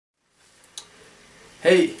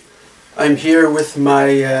Hey, I'm here with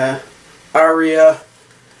my Aria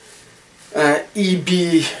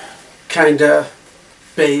EB kinda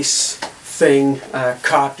bass thing,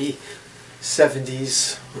 copy,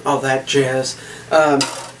 70s, all that jazz,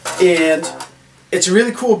 and it's a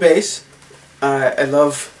really cool bass. I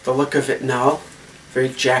love the look of it now, very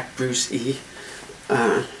Jack Bruce-y,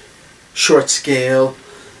 short scale,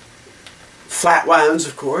 flat wounds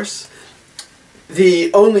of course.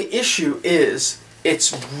 The only issue is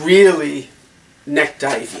it's really neck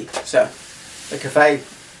divey. So, like if I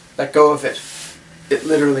let go of it, it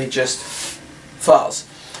literally just falls.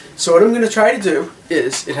 So what I'm going to try to do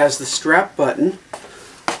is, it has the strap button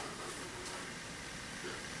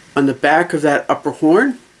on the back of that upper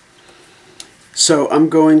horn. So I'm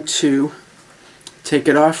going to take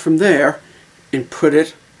it off from there and put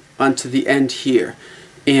it onto the end here.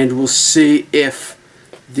 And we'll see if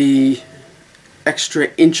the extra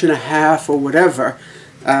 1.5 inches or whatever,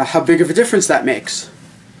 how big of a difference that makes.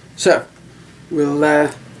 So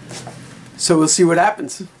we'll see what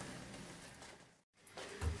happens.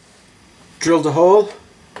 Drilled a hole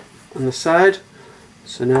on the side,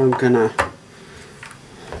 so now I'm gonna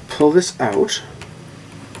pull this out.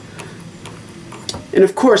 And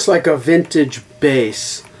of course, like a vintage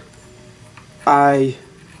bass, I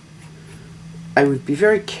would be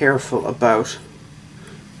very careful about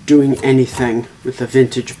doing anything with a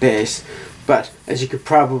vintage bass, but as you could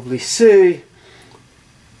probably see,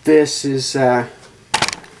 this is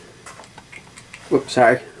whoops,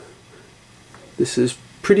 sorry, this is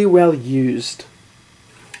pretty well used,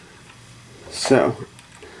 so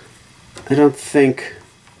I don't think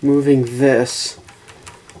moving this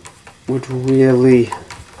would really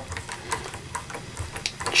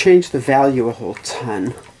change the value a whole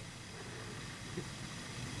ton.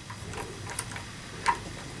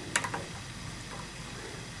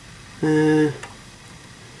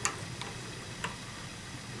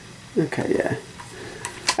 Okay, yeah.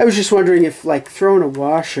 I was just wondering if, like, throwing a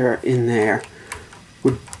washer in there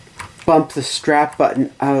would bump the strap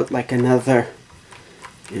button out like another,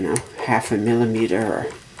 you know, 0.5 millimeter or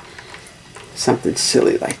something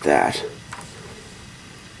silly like that.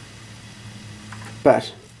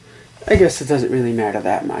 But I guess it doesn't really matter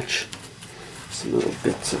that much. Some little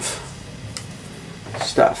bits of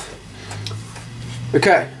stuff.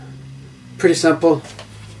 Okay. Pretty simple.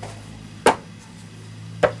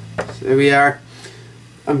 So there we are.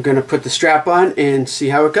 I'm going to put the strap on and see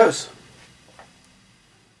how it goes.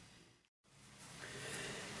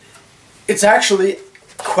 It's actually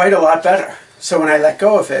quite a lot better. So when I let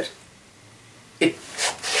go of it, it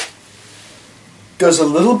goes a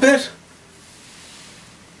little bit,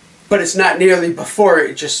 but it's not nearly before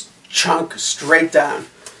it just chunk straight down.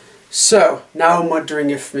 So now I'm wondering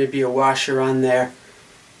if maybe a washer on there,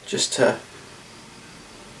 just to,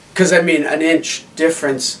 because I mean, 1 inch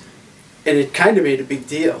difference, and it kind of made a big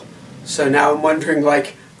deal. So now I'm wondering,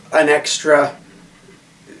 like, an extra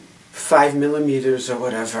 5 millimeters or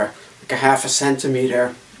whatever, like 0.5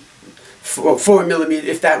 centimeter, 4 millimeters,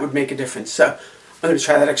 if that would make a difference. So I'm going to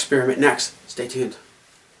try that experiment next. Stay tuned.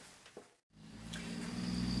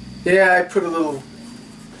 Yeah, I put a little,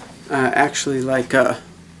 actually like a,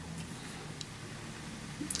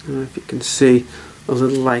 I don't know if you can see, a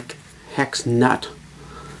little like hex nut.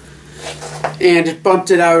 And it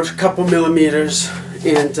bumped it out a couple millimeters,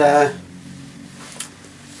 and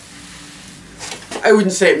I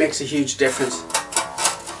wouldn't say it makes a huge difference.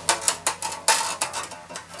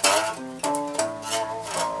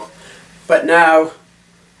 But now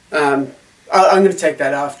I'm going to take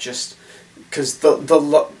that off, just because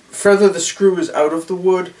the further the screw is out of the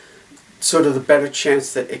wood, sort of the better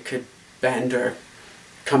chance that it could bend or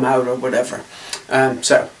come out or whatever.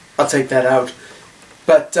 So I'll take that out.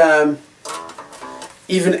 But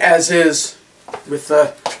even as is, with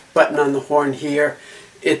the button on the horn here,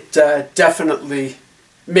 it definitely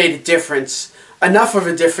made a difference. Enough of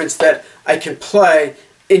a difference that I can play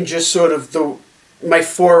in just sort of my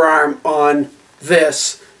forearm on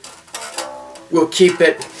this will keep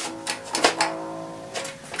it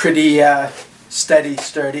pretty steady,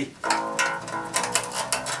 sturdy.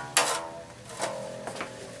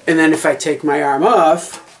 And then if I take my arm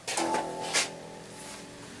off,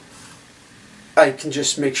 I can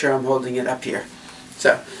just make sure I'm holding it up here.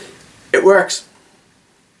 So, it works.